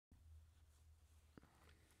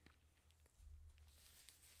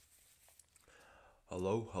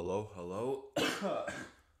Hello, hello, hello. Hello,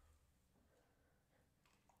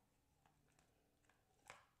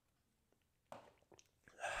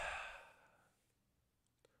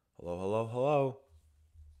 hello, hello.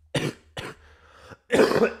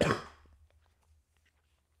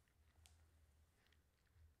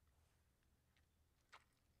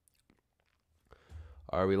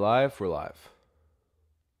 Are we live? We're live.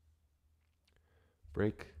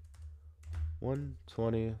 Break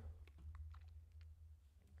 120.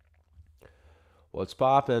 What's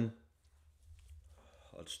poppin'?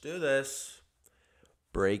 Let's do this.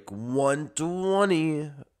 Break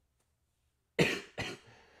 120.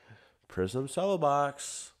 Prism Solo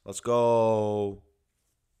Box. Let's go.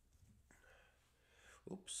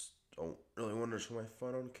 Oops. Don't really want to show my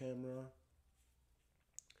phone on camera.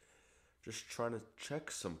 Just trying to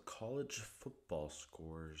check some college football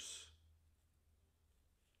scores.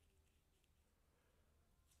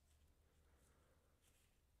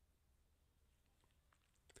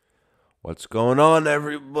 What's going on,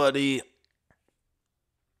 everybody?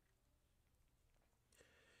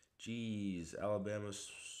 Jeez, Alabama's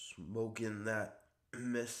smoking that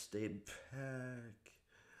Miss-State pack.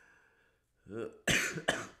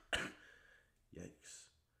 Yikes.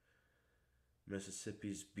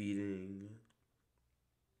 Mississippi's beating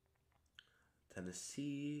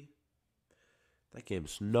Tennessee. That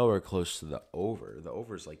game's nowhere close to the over. The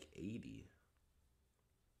over's like 80.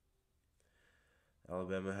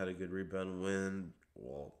 Alabama had a good rebound win.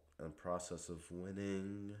 Well, in the process of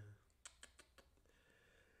winning.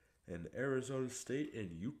 And Arizona State and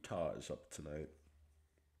Utah is up tonight.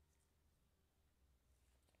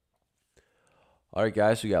 All right,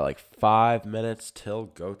 guys, we got like 5 minutes till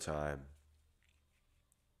go time.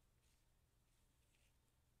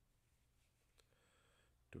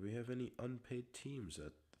 Do we have any unpaid teams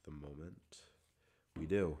at the moment? We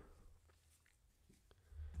do.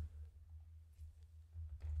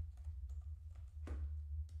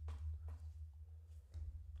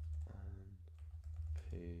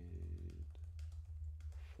 Unpaid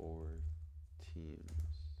 4 teams.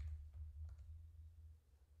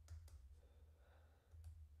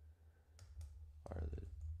 Are the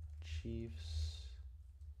Chiefs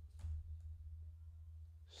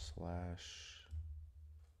slash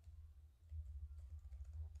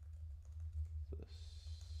the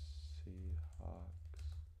Seahawks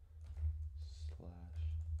slash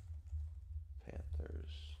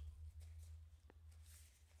Panthers.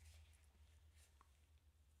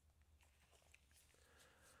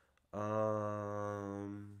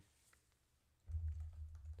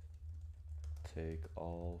 Take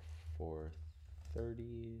all for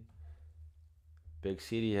 30. Big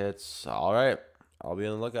CD hits. All right. I'll be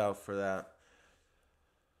on the lookout for that.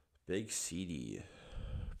 Big CD.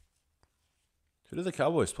 Who do the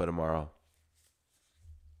Cowboys play tomorrow?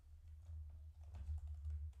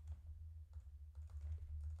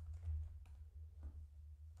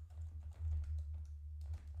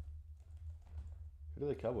 Who do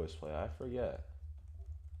the Cowboys play? I forget.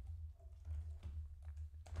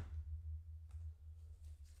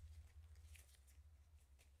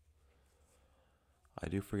 I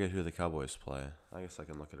do forget who the Cowboys play. I guess I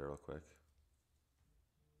can look at it real quick.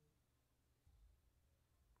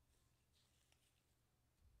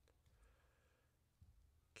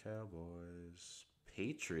 Cowboys.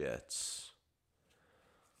 Patriots.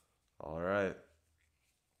 All right.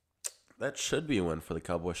 That should be a win for the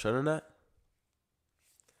Cowboys, shouldn't it?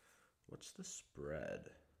 What's the spread?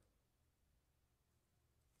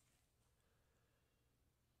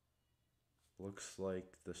 Looks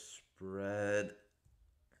like the spread.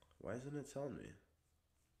 Why isn't it telling me?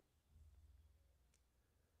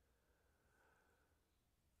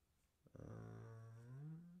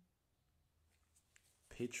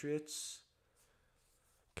 Patriots,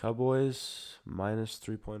 Cowboys minus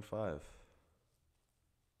 3.5.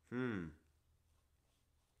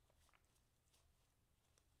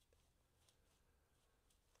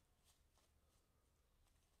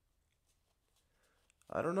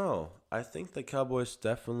 I don't know. I think the Cowboys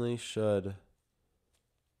definitely should.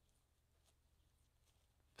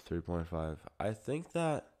 3.5. I think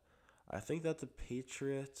that the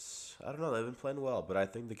Patriots, I don't know, they've been playing well, but I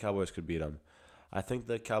think the Cowboys could beat them. I think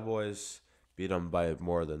the Cowboys beat them by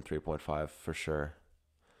more than 3.5 for sure.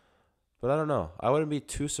 But I don't know. I wouldn't be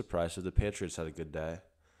too surprised if the Patriots had a good day.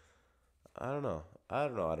 I don't know. I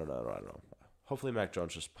don't know. I don't know. I don't know. Hopefully Mac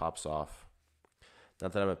Jones just pops off.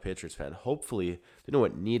 Not that I'm a Patriots fan. Hopefully, you know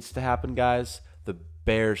what needs to happen, guys? The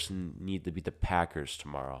Bears need to beat the Packers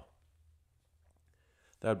tomorrow.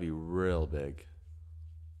 That would be real big.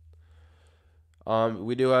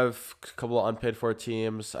 We do have a couple of unpaid for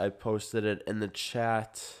teams. I posted it in the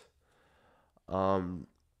chat. Um,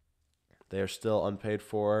 they are still unpaid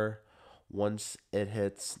for. Once it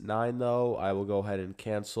hits 9, though, I will go ahead and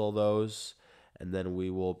cancel those, and then we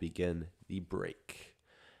will begin the break.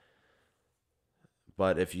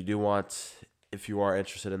 But if you are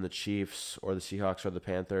interested in the Chiefs or the Seahawks or the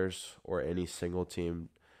Panthers or any single team,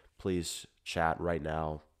 please chat right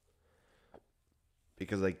now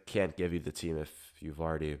because I can't give you the team if we've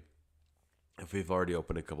already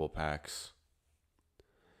opened a couple packs,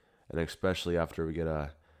 and especially after we get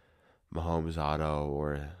a Mahomes auto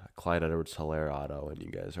or a Clyde Edwards-Helaire auto, and you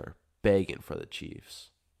guys are begging for the Chiefs.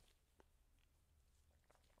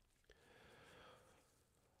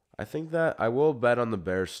 I think that I will bet on the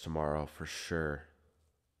Bears tomorrow for sure.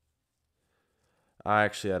 I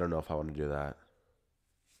don't know if I want to do that.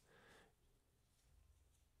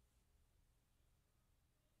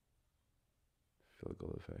 Field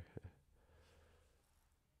goal effect.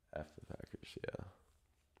 F the Packers,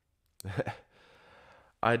 yeah.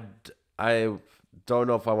 I don't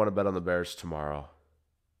know if I want to bet on the Bears tomorrow.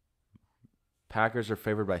 Packers are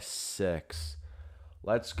favored by 6.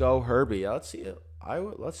 Let's go, Herbie. Let's see it.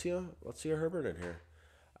 Let's see a Herbert in here.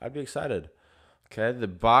 I'd be excited. Okay, the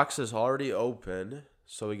box is already open,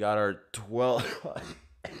 so we got our 12.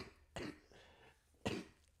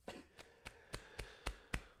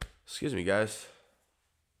 Excuse me, guys.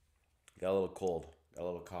 Got a little cold. Got a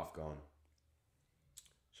little cough going.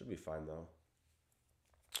 Should be fine though.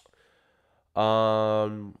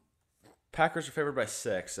 Packers are favored by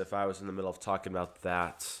 6. If I was in the middle of talking about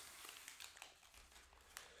that,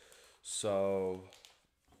 so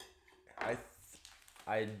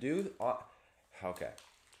I do. Okay,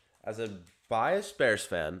 as a biased Bears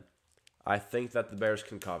fan, I think that the Bears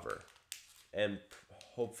can cover and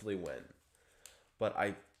hopefully win, but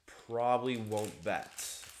I probably won't bet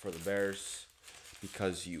for the Bears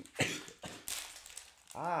because you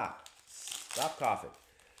stop coughing.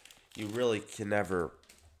 You really can never.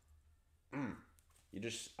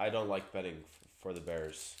 I don't like betting for the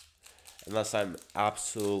Bears unless I'm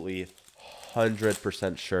absolutely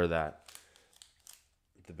 100% sure that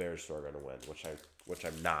the Bears are going to win, which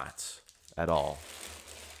I'm not at all.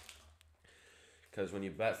 Because when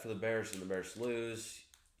you bet for the Bears and the Bears lose,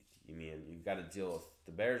 you got to deal with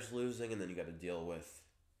the Bears losing, and then you got to deal with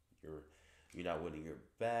you not winning your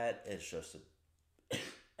bet. It's just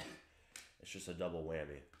a double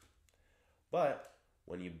whammy. But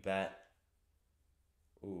when you bet,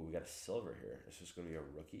 we got a silver here. This is going to be a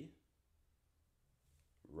rookie.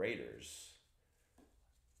 Raiders.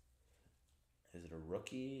 Is it a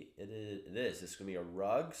rookie? It is. This is going to be a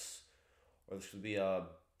Ruggs, or this could be a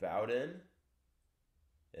Bowden.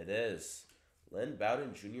 It is. Lynn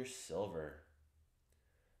Bowden Jr. Silver.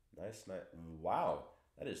 Nice. Wow.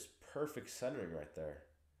 That is perfect centering right there.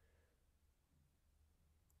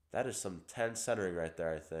 That is some 10 centering right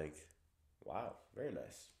there, I think. Wow. Very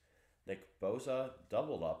nice. Nick Bosa.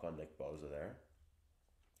 Doubled up on Nick Bosa there.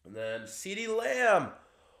 And then CeeDee Lamb.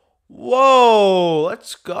 Whoa.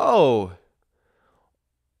 Let's go.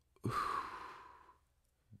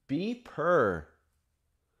 B per.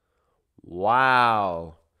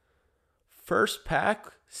 Wow. First pack,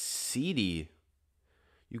 CeeDee.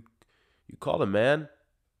 You called him, man.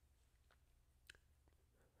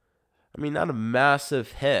 I mean, not a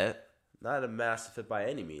massive hit. Not a massive hit by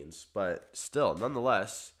any means. But still,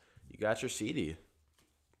 nonetheless, you got your CeeDee.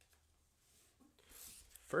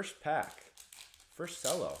 First pack. First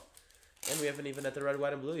cello. And we haven't even hit the red,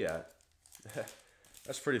 white, and blue yet.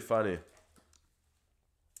 That's pretty funny.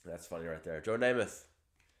 That's funny right there. Joe Namath.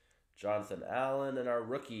 Jonathan Allen, and our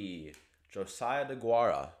rookie, Josiah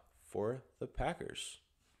DeGuara for the Packers.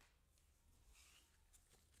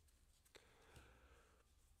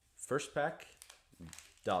 First pack,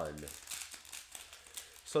 done.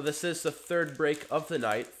 So this is the third break of the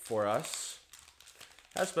night for us.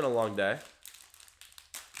 Has been a long day.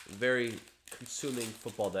 Very consuming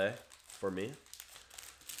football day for me.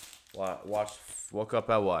 Woke up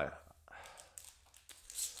at what?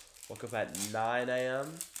 Woke up at 9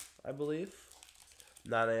 a.m., I believe.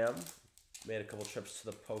 9 a.m. Made a couple trips to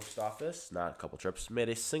the post office. Not a couple trips. Made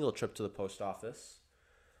a single trip to the post office.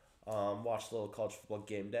 Watched a little college football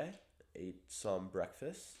game day. Ate some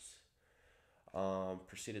breakfast.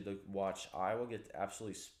 Proceeded to watch Iowa get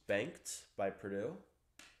absolutely spanked by Purdue.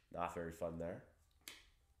 Not very fun there.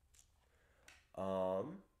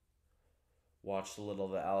 Watched a little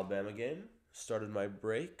of the Alabama game. Started my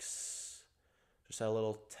breaks. Just had a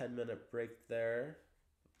little 10-minute break there.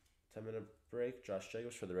 10-minute break. Josh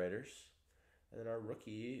Jacobs for the Raiders. And then our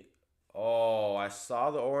rookie, Oh, I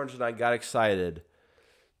saw the orange and I got excited.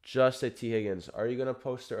 Just a T Higgins. Are you gonna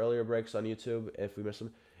post the earlier breaks on YouTube if we miss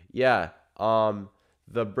them? Yeah.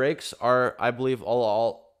 The breaks are, I believe,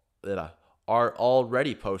 are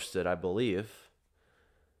already posted. I believe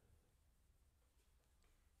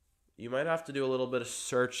you might have to do a little bit of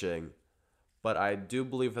searching, but I do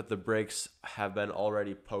believe that the breaks have been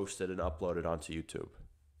already posted and uploaded onto YouTube.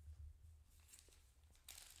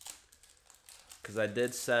 Because I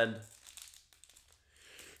did send.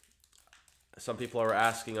 Some people are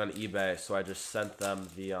asking on eBay, so I just sent them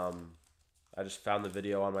the I just found the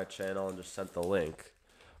video on my channel and just sent the link.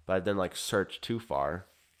 But I didn't like search too far.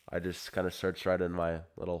 I just kind of searched right in my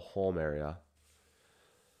little home area.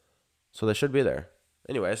 So they should be there.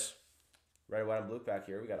 Anyways, red, white, and blue pack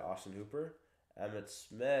here. We got Austin Hooper, Emmett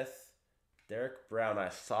Smith, Derek Brown. I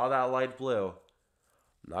saw that light blue.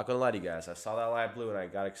 I'm not going to lie to you guys. I saw that light blue and I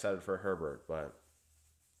got excited for Herbert. But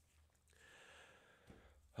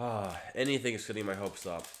anything is getting my hopes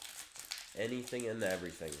up. Anything and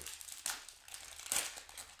everything.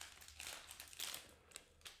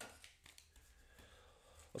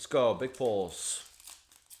 Let's go. Big pulls.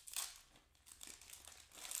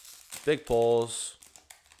 Big pulls.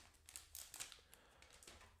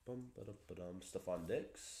 Stephon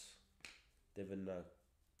Diggs. Devin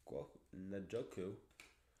Njoku.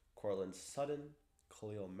 Cortland Sutton.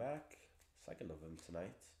 Khalil Mack. Second of them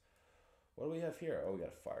tonight. What do we have here? Oh, we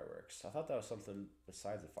got fireworks. I thought that was something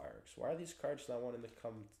besides the fireworks. Why are these cards not wanting to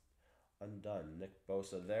come undone? Nick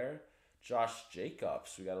Bosa there. Josh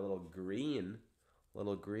Jacobs. We got a little green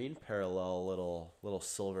parallel, little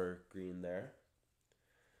silver green there.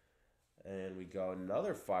 And we go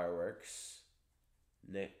another fireworks.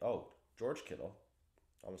 George Kittle.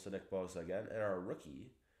 Almost a Nick Bosa again. And our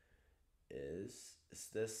rookie is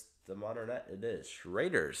this the Modernette? It is.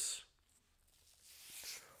 Raiders.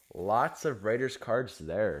 Lots of Raiders cards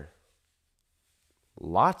there.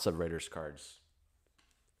 Lots of Raiders cards.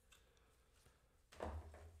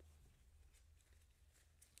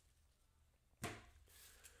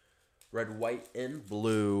 Red, white, and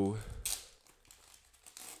blue.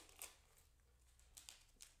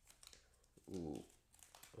 Ooh.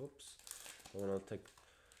 Oops. I don't want to take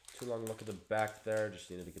too long look at the back there.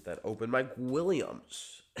 Just needed to get that open. Mike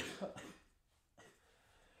Williams.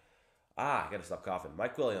 I gotta stop coughing.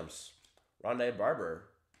 Mike Williams, Rondé Barber,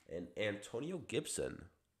 and Antonio Gibson.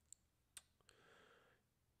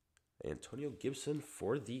 Antonio Gibson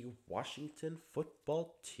for the Washington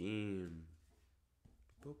football team.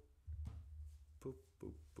 Boop, boop,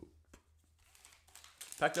 boop, boop.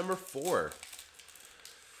 Pack number 4.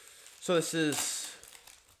 So this is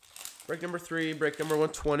break number 3, break number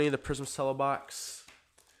 120, the Prism Cello box.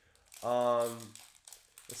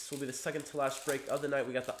 This will be the second to last break of the night.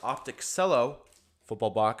 We got the Optic Cello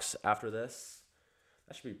football box after this.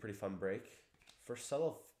 That should be a pretty fun break. First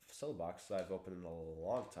cello box that I've opened in a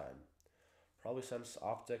long time. Probably since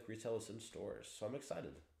Optic retail was in stores. So I'm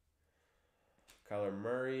excited. Kyler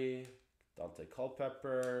Murray, Dante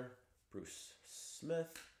Culpepper, Bruce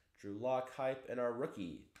Smith, Drew Lock hype, and our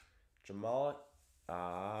rookie, Jamal.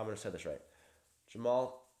 I'm going to say this right.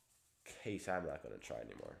 Jamal Case. I'm not going to try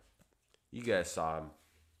anymore. You guys saw him.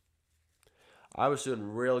 I was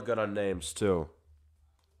doing real good on names, too.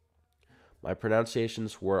 My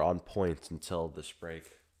pronunciations were on point until this break.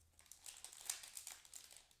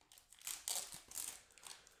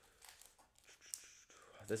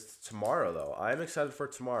 This tomorrow, though. I'm excited for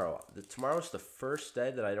tomorrow. Tomorrow's the first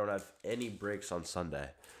day that I don't have any breaks on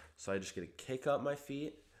Sunday. So I just get to kick up my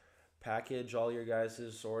feet, package all your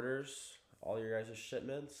guys' orders, all your guys'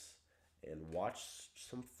 shipments, and watch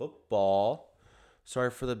some football.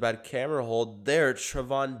 Sorry for the bad camera hold there.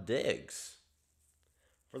 Trevon Diggs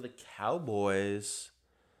for the Cowboys.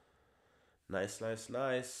 Nice, nice,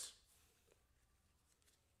 nice.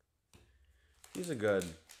 He's a good,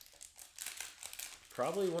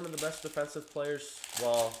 probably one of the best defensive players.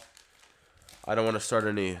 Well, I don't want to start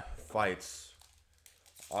any fights,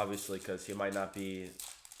 obviously, because he might not be,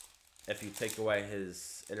 if you take away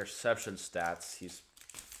his interception stats, he's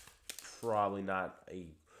probably not a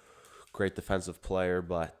great defensive player,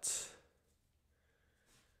 but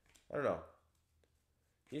I don't know.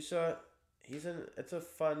 It's a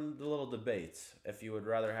fun little debate. If you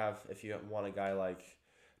want a guy like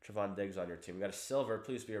Trevon Diggs on your team. We got a silver,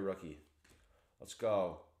 please be a rookie. Let's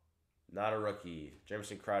go. Not a rookie.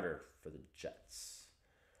 Jamison Crowder for the Jets.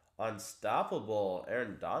 Unstoppable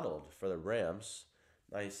Aaron Donald for the Rams.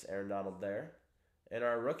 Nice Aaron Donald there. And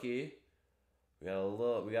our rookie, we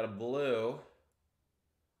got a blue.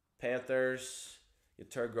 Panthers,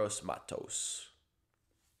 Yeturgos Matos.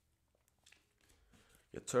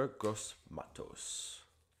 Yetur Gross Matos.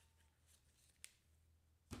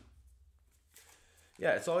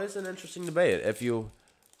 Yeah, it's always an interesting debate. If you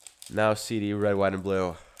now CD red, white, and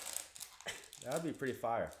blue, that would be pretty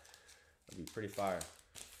fire. That'd be pretty fire.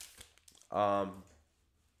 Like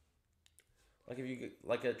if you get,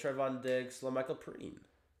 like a Trevon Diggs, LaMichael Perine,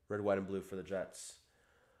 red, white, and blue for the Jets.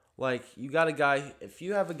 Like you got a guy. If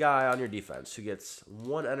you have a guy on your defense who gets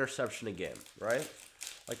one interception a game, right?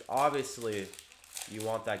 Like obviously, you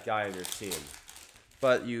want that guy on your team,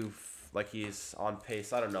 but he's on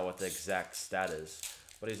pace. I don't know what the exact stat is,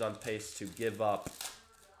 but he's on pace to give up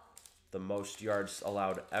the most yards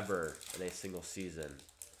allowed ever in a single season.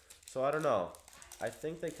 So I don't know. I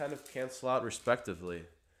think they kind of cancel out respectively.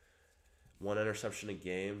 One interception a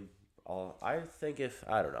game. I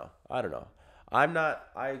don't know. I'm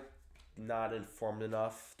not informed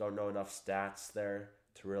enough. Don't know enough stats there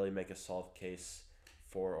to really make a solid case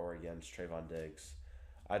for or against Trevon Diggs.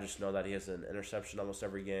 I just know that he has an interception almost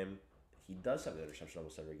every game. He does have an interception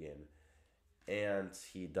almost every game, and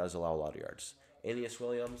he does allow a lot of yards. Aeneas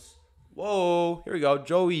Williams. Whoa, here we go.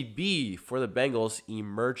 Joey B for the Bengals.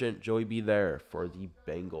 Emergent Joey B there for the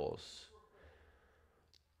Bengals.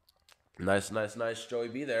 Nice Joey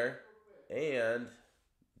B there. And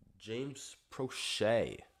James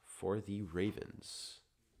Prochet for the Ravens.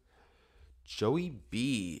 Joey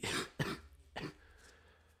B.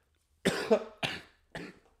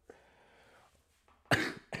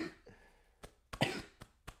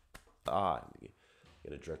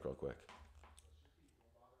 Get a drink real quick.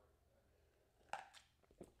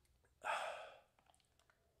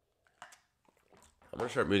 I'm going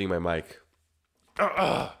to start muting my mic.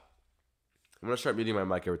 I'm going to start muting my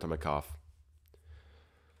mic every time I cough.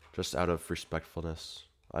 Just out of respectfulness.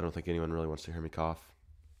 I don't think anyone really wants to hear me cough.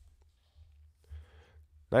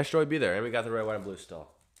 Nice Joey B there. And we got the red, white, and blue still.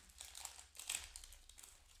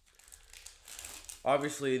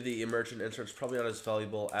 Obviously, the emergent insert's probably not as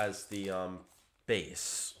valuable as the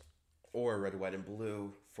base. Or red, white, and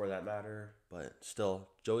blue, for that matter. But still,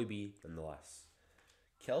 Joey B nonetheless.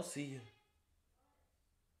 Kelsey.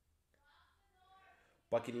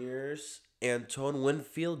 Buccaneers. Antoine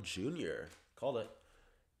Winfield Jr. Called it.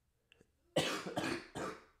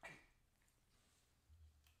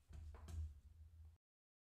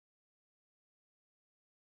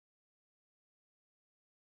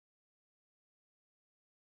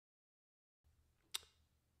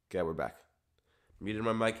 Okay, we're back. Muted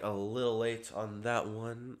my mic a little late on that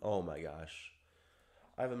one. Oh my gosh.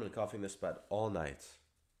 I haven't been coughing this bad all night.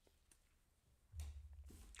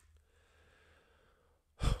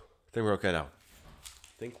 I think we're okay now.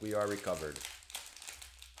 I think we are recovered.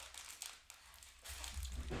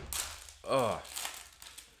 Oh.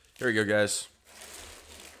 Here we go, guys.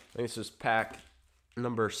 I think this is pack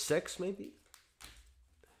number 6, maybe?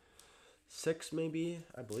 6, maybe?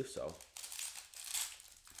 I believe so.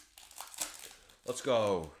 Let's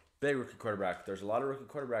go. Big rookie quarterback. There's a lot of rookie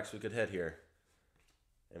quarterbacks we could hit here.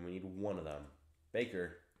 And we need one of them.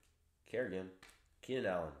 Baker, Kerrigan, Keenan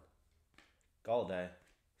Allen, Galladay,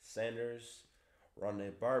 Sanders,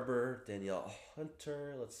 Rondé Barber, Danielle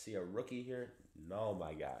Hunter. Let's see a rookie here. Oh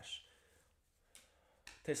my gosh.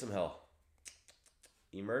 Taysom Hill.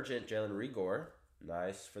 Emergent Jalen Reagor.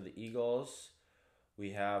 Nice for the Eagles.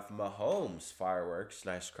 We have Mahomes Fireworks.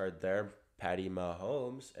 Nice card there. Patty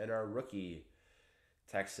Mahomes. And our rookie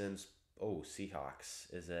Texans. Oh,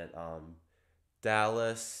 Seahawks. Is it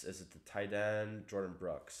Dallas? Is it the tight end? Jordan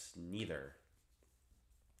Brooks. Neither.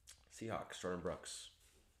 Seahawks. Jordan Brooks.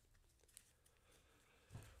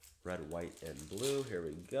 Red, white, and blue. Here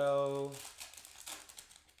we go.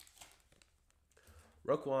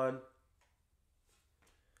 Roquan.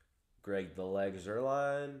 Greg the Leg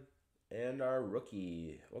Zerline. And our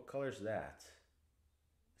rookie. What color is that?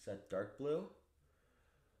 Is that dark blue?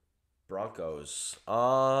 Broncos.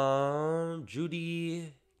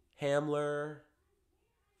 Judy Hamler.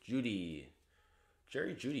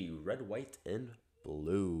 Jerry Judy. Red, white, and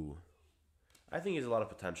blue. I think he has a lot of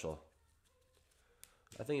potential.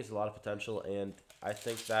 And I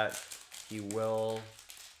think that he will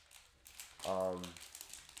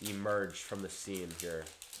emerge from the scene here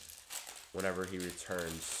whenever he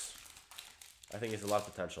returns. I think he has a lot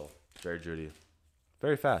of potential. Jerry Judy.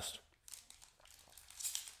 Very fast.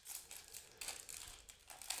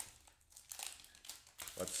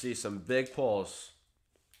 Let's see some big pulls.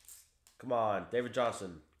 Come on. David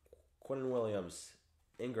Johnson. Quinnen Williams.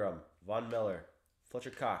 Ingram. Von Miller.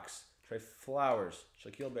 Fletcher Cox. Trey Flowers.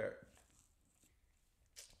 Shaquille Barrett.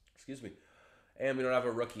 Excuse me. And we don't have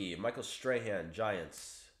a rookie. Michael Strahan.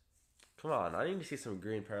 Giants. Come on. I need to see some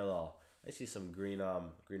green parallel. I see some green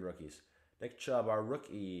rookies. Nick Chubb, our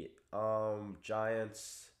rookie.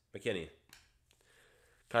 Giants. McKinney.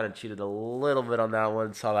 Kind of cheated a little bit on that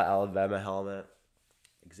one. Saw that Alabama helmet.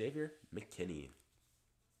 Xavier McKinney.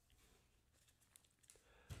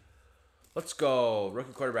 Let's go.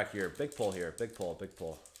 Rookie quarterback here. Big pull here. Big pull. Big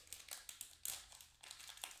pull.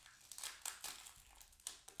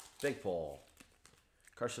 Big pull.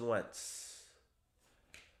 Carson Wentz.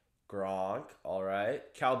 Gronk. All right.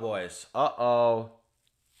 Cowboys. Uh-oh.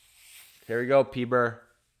 Here we go, Peeper.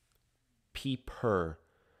 Peeper.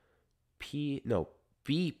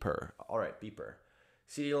 Beeper. All right, Beeper.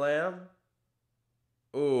 CeeDee Lamb.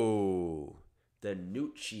 Ooh.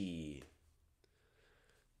 Danucci.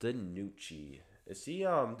 Is he,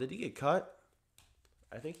 did he get cut?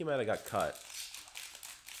 I think he might have got cut.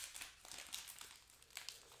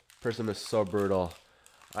 Prism is so brutal.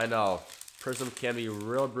 I know. Prism can be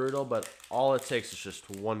real brutal, but all it takes is just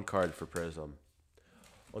one card for Prism.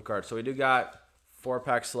 One card. So we do got 4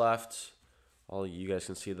 packs left. All you guys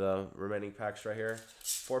can see the remaining packs right here.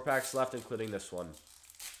 4 packs left, including this one.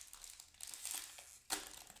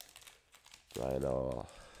 I know.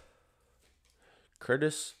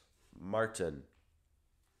 Curtis Martin.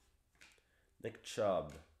 Nick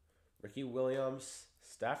Chubb. Ricky Williams.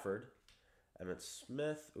 Stafford. Emmett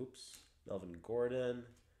Smith. Oops. Melvin Gordon.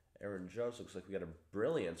 Aaron Jones. Looks like we got a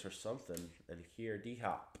Brilliance or something. And here,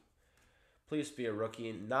 D-Hop. Please be a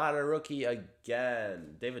rookie. Not a rookie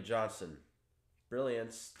again. David Johnson.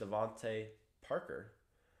 Brilliance. Devontae Parker.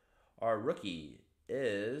 Our rookie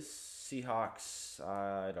is Seahawks.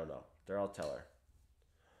 I don't know. Darrell Teller.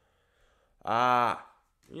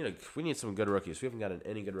 We need some good rookies. We haven't gotten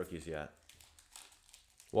any good rookies yet.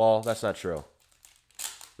 Well, that's not true.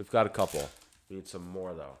 We've got a couple. We need some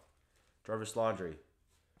more, though. Jarvis Landry.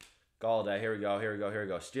 Galladay. Here we go.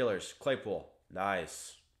 Steelers. Claypool.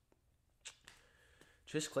 Nice.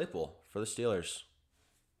 Chase Claypool for the Steelers.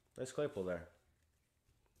 Nice Claypool there.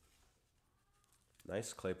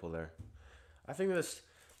 I think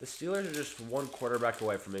the Steelers are just one quarterback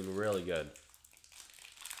away from being really good.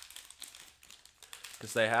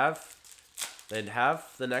 Because they'd have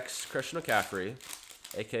the next Christian McCaffrey,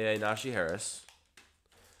 a.k.a. Najee Harris.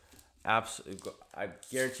 Absolutely, I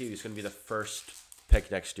guarantee you he's going to be the first pick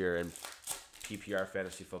next year in PPR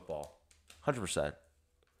fantasy football. 100%.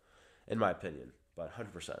 In my opinion, but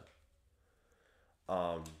 100%.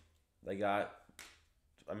 They got,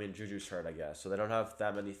 Juju's hurt, I guess. So they don't have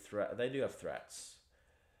that many threats. They do have threats.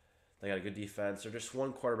 They got a good defense. They're just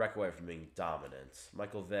one quarterback away from being dominant.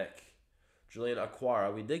 Michael Vick. Julian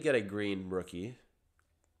Aquara. We did get a green rookie.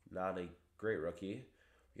 Not a great rookie.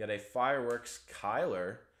 We got a Fireworks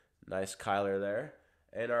Kyler. Nice Kyler there.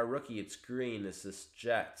 And our rookie, it's green. Is this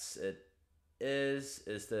Jets? It is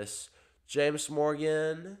this James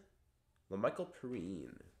Morgan. LaMichael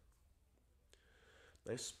Perine.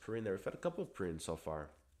 Nice Perine there. We've had a couple of Perines so far.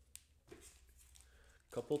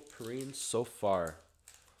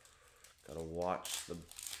 Gotta watch the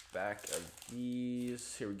back of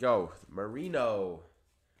these. Here we go. Marino.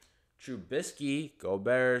 Trubisky. Go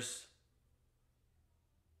Bears.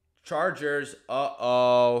 Chargers.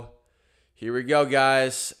 Uh-oh. Here we go,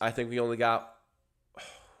 guys. I think we only got...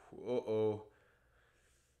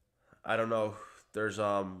 I don't know. There's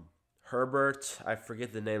Herbert. I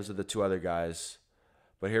forget the names of the 2 other guys.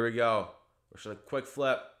 But here we go. We're just going to quick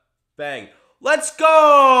flip. Bang. Let's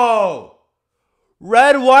go!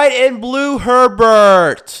 Red, white, and blue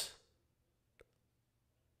Herbert.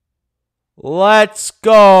 Let's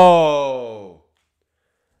go.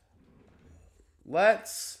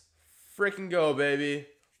 Let's freaking go, baby.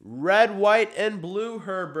 Red, white, and blue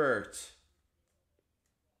Herbert.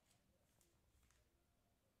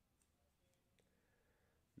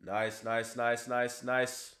 Nice.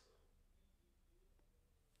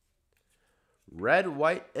 Red,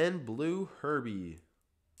 white, and blue Herbie.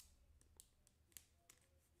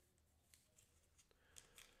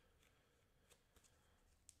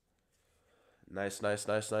 Nice.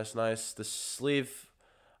 The sleeve,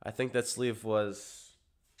 I think that sleeve was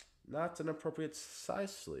not an appropriate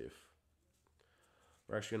size sleeve.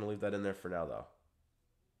 We're actually going to leave that in there for now, though.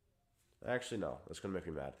 Actually, no. That's going to make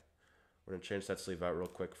me mad. We're going to change that sleeve out real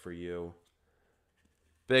quick for you.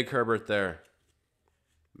 Big Herbert there.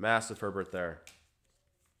 Massive Herbert there.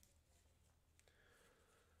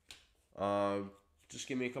 Just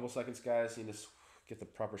give me a couple seconds, guys. I need to get the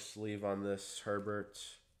proper sleeve on this Herbert.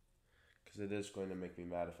 Because it is going to make me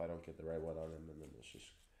mad if I don't get the right one on him. And then it's just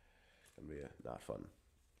going to be not fun.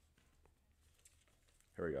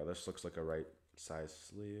 Here we go. This looks like a right size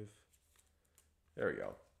sleeve. There we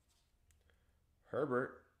go.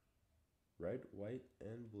 Herbert. Red, white,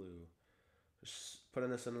 and blue. Just putting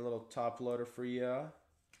this in a little top loader for you.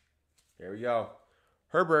 Here we go.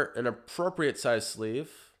 Herbert, an appropriate size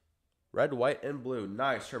sleeve. Red, white, and blue.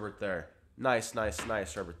 Nice, Herbert there. Nice, nice,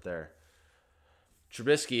 nice, Herbert there.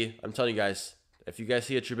 Trubisky, I'm telling you guys, if you guys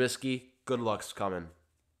see a Trubisky, good luck's coming.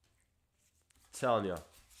 Telling you.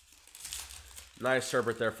 Nice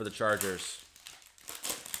Herbert there for the Chargers.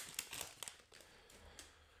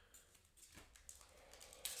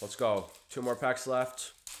 Let's go. 2 more packs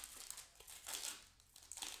left.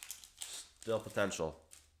 Still potential.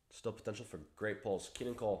 Still potential for great pulls.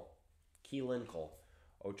 Keelan Cole.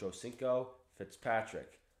 Ocho Cinco.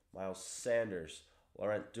 Fitzpatrick. Miles Sanders.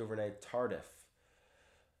 Laurent Duvernay-Tardif.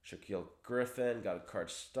 Shaquille Griffin. Got a card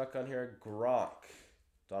stuck on here. Gronk.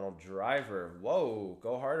 Donald Driver. Whoa.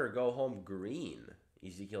 Go hard or go home green.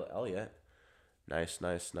 Ezekiel Elliott. Nice,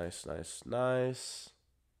 nice, nice, nice, nice.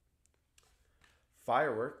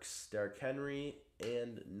 Fireworks. Derrick Henry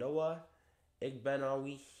and Noah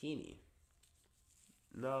Igbenawihini.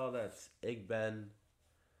 No, that's Igbenaghene.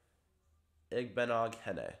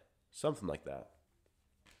 Something like that.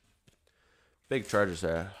 Big Chargers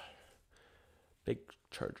there. Big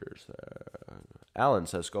Chargers there. Allen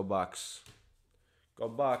says, go Bucks. Go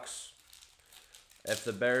Bucks. If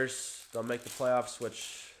the Bears don't make the playoffs,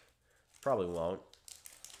 which probably won't,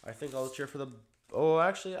 I think I'll cheer for the... Oh,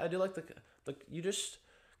 actually, I do like the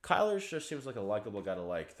Kyler just seems like a likable guy to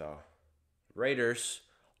like, though. Raiders.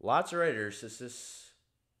 Lots of Raiders. This is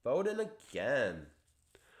Bowden again.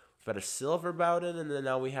 We've got a silver Bowden, and then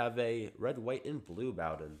now we have a red, white, and blue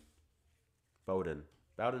Bowden. Bowden.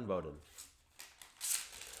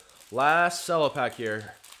 Last cello pack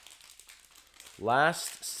here.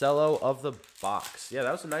 Last cello of the box. Yeah,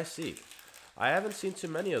 that was a nice seek. I haven't seen too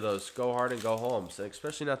many of those go hard and go home, so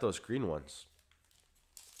especially not those green ones.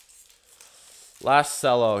 Last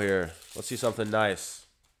cello here. Let's see something nice.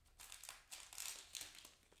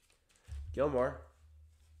 Gilmore.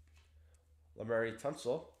 Lamari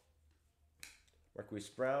Tunsil. Marquise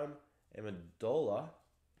Brown. Amendola.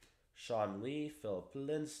 Sean Lee. Philip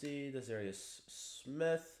Lindsay. Desarius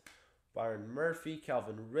Smith. Byron Murphy.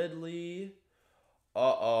 Calvin Ridley.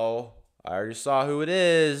 Uh-oh. I already saw who it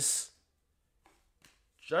is.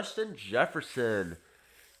 Justin Jefferson.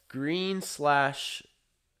 Green /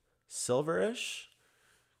 silverish.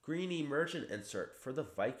 Green emergent insert for the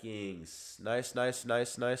Vikings. Nice, nice,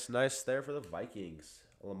 nice, nice, nice there for the Vikings.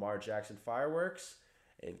 Lamar Jackson Fireworks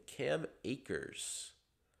and Cam Akers.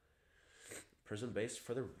 Prism base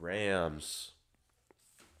for the Rams.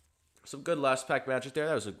 Some good last pack magic there.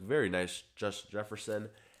 That was a very nice Justin Jefferson.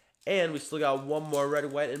 And we still got one more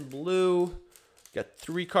red, white, and blue. Got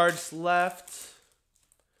 3 cards left.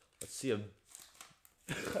 Let's see a...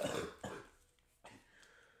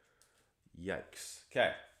 Yikes.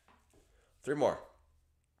 Okay. 3 more.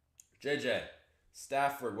 JJ.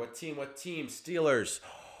 Stafford. What team? Steelers.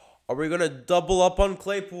 Are we going to double up on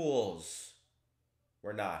Claypools?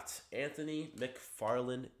 We're not. Anthony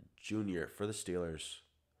McFarland Jr. for the Steelers.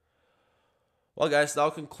 Well, guys,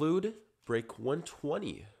 that'll conclude break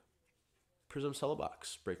 120. Prism Cello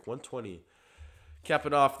Box. Break 120.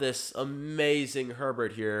 Capping off this amazing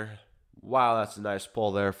Herbert here. Wow, that's a nice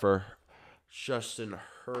pull there for Justin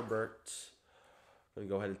Herbert. I'm going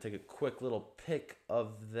to go ahead and take a quick little pic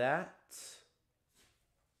of that.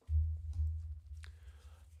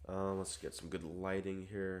 Let's get some good lighting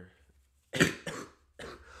here.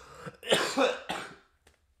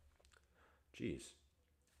 Jeez.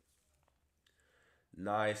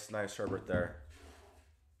 Nice Herbert there.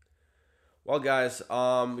 Well, guys,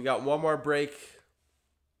 we got one more break.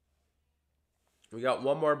 We got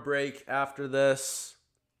one more break after this.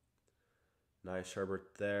 Nice Herbert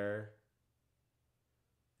there.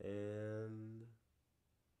 And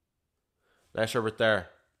nice Herbert there.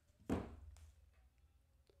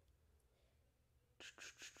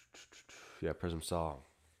 Yeah, Prism Saw.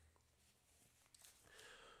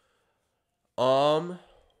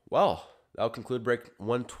 Well, that'll conclude break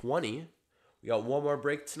 120. We got one more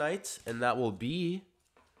break tonight, and that will be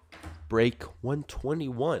break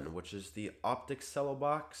 121, which is the Optic Cello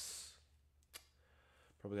Box.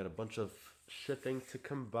 Probably got a bunch of shipping to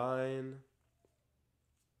combine.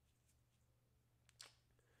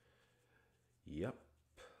 Yep,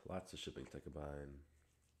 lots of shipping to combine.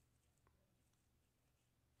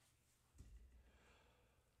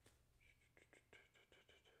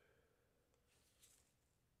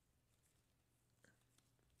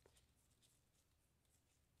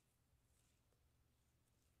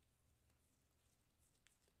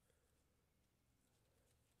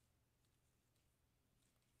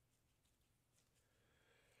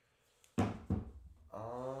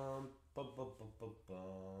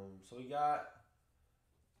 So we got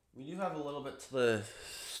We do have a little bit to the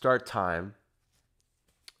start time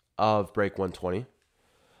of break 120.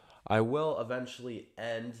 I will eventually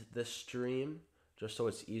end this stream just so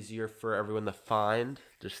it's easier for everyone to find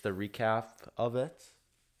just the recap of it.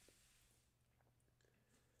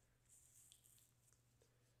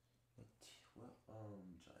 Giants.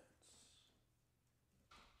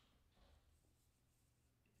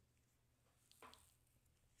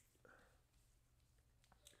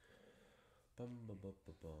 Bum, bum, bum,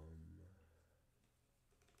 bum, bum.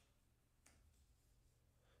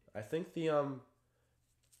 I think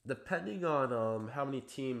depending on how many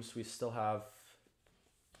teams we still have,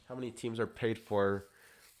 how many teams are paid for,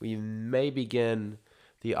 we may begin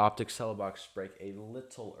the optic sell box break a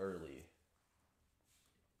little early.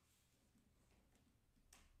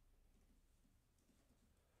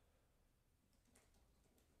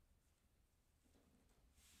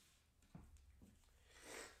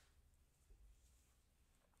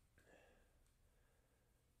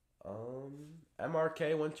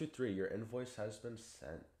 MRK123, your invoice has been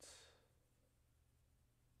sent.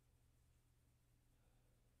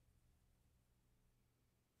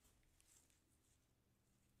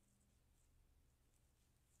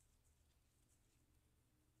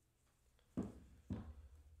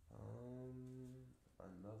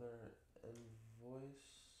 Another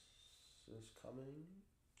invoice is coming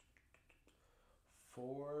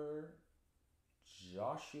for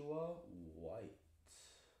Joshua White.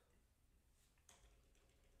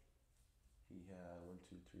 He had 1,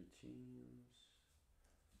 2, 3 teams.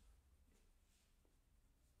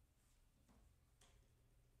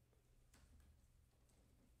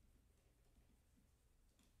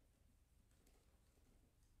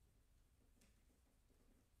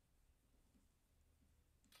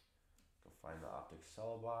 Go find the optic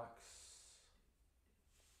sell box.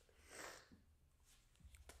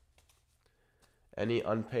 Any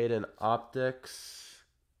unpaid in optics?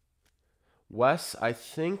 Wes, I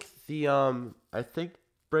think I think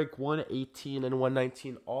break 118 and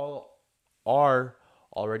 119 all are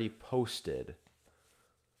already posted.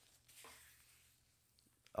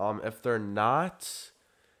 If they're not,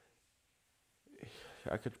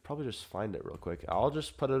 I could probably just find it real quick. I'll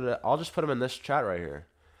just put them in this chat right here.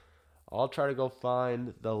 I'll try to go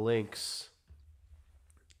find the links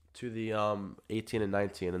to the 18 and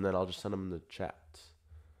 19, and then I'll just send them in the chat.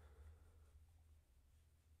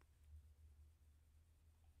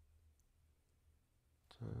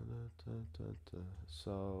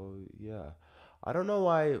 So yeah, I don't know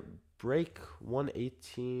why break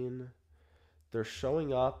 118. They're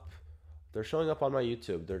showing up. They're showing up on my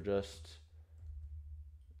YouTube. They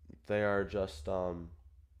are just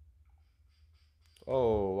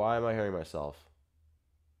Oh, why am I hearing myself?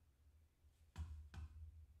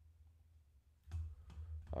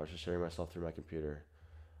 I was just hearing myself through my computer.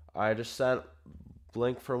 I just sent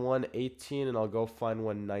link for 118, and I'll go find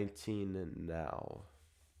 119 now.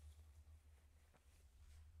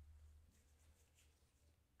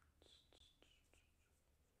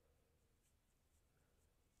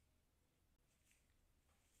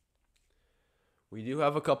 We do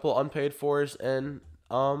have a couple unpaid fours in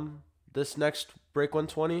this next break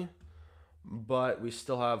 120, but we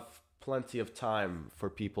still have plenty of time for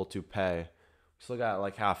people to pay. We still got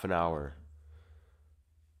like half an hour.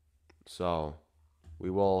 So we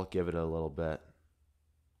will give it a little bit.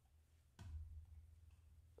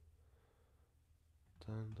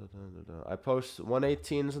 I post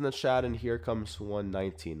 118s in the chat, and here comes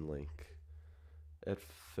 119 link. If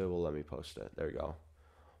it will let me post it. There we go.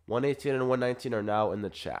 118 and 119 are now in the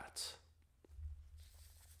chat.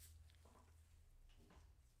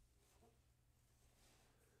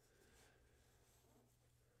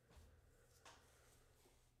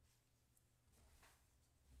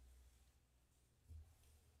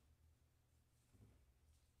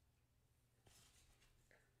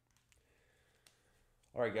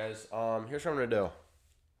 All right, guys. Here's what I'm gonna do.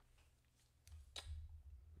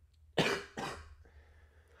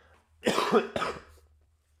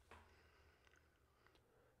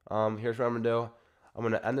 Here's what I'm gonna do. I'm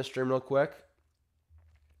gonna end the stream real quick.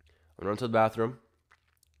 I'm gonna run to the bathroom,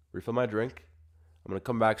 refill my drink. I'm gonna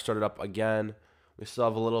come back, start it up again. We still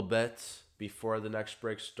have a little bit before the next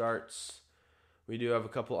break starts. We do have a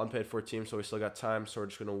couple unpaid for teams, so we still got time. So we're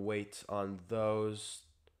just gonna wait on those.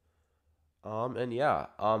 And yeah,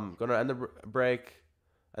 I'm gonna end the break,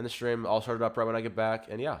 end the stream. I'll start it up right when I get back.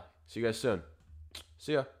 And yeah, see you guys soon.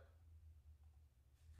 See ya.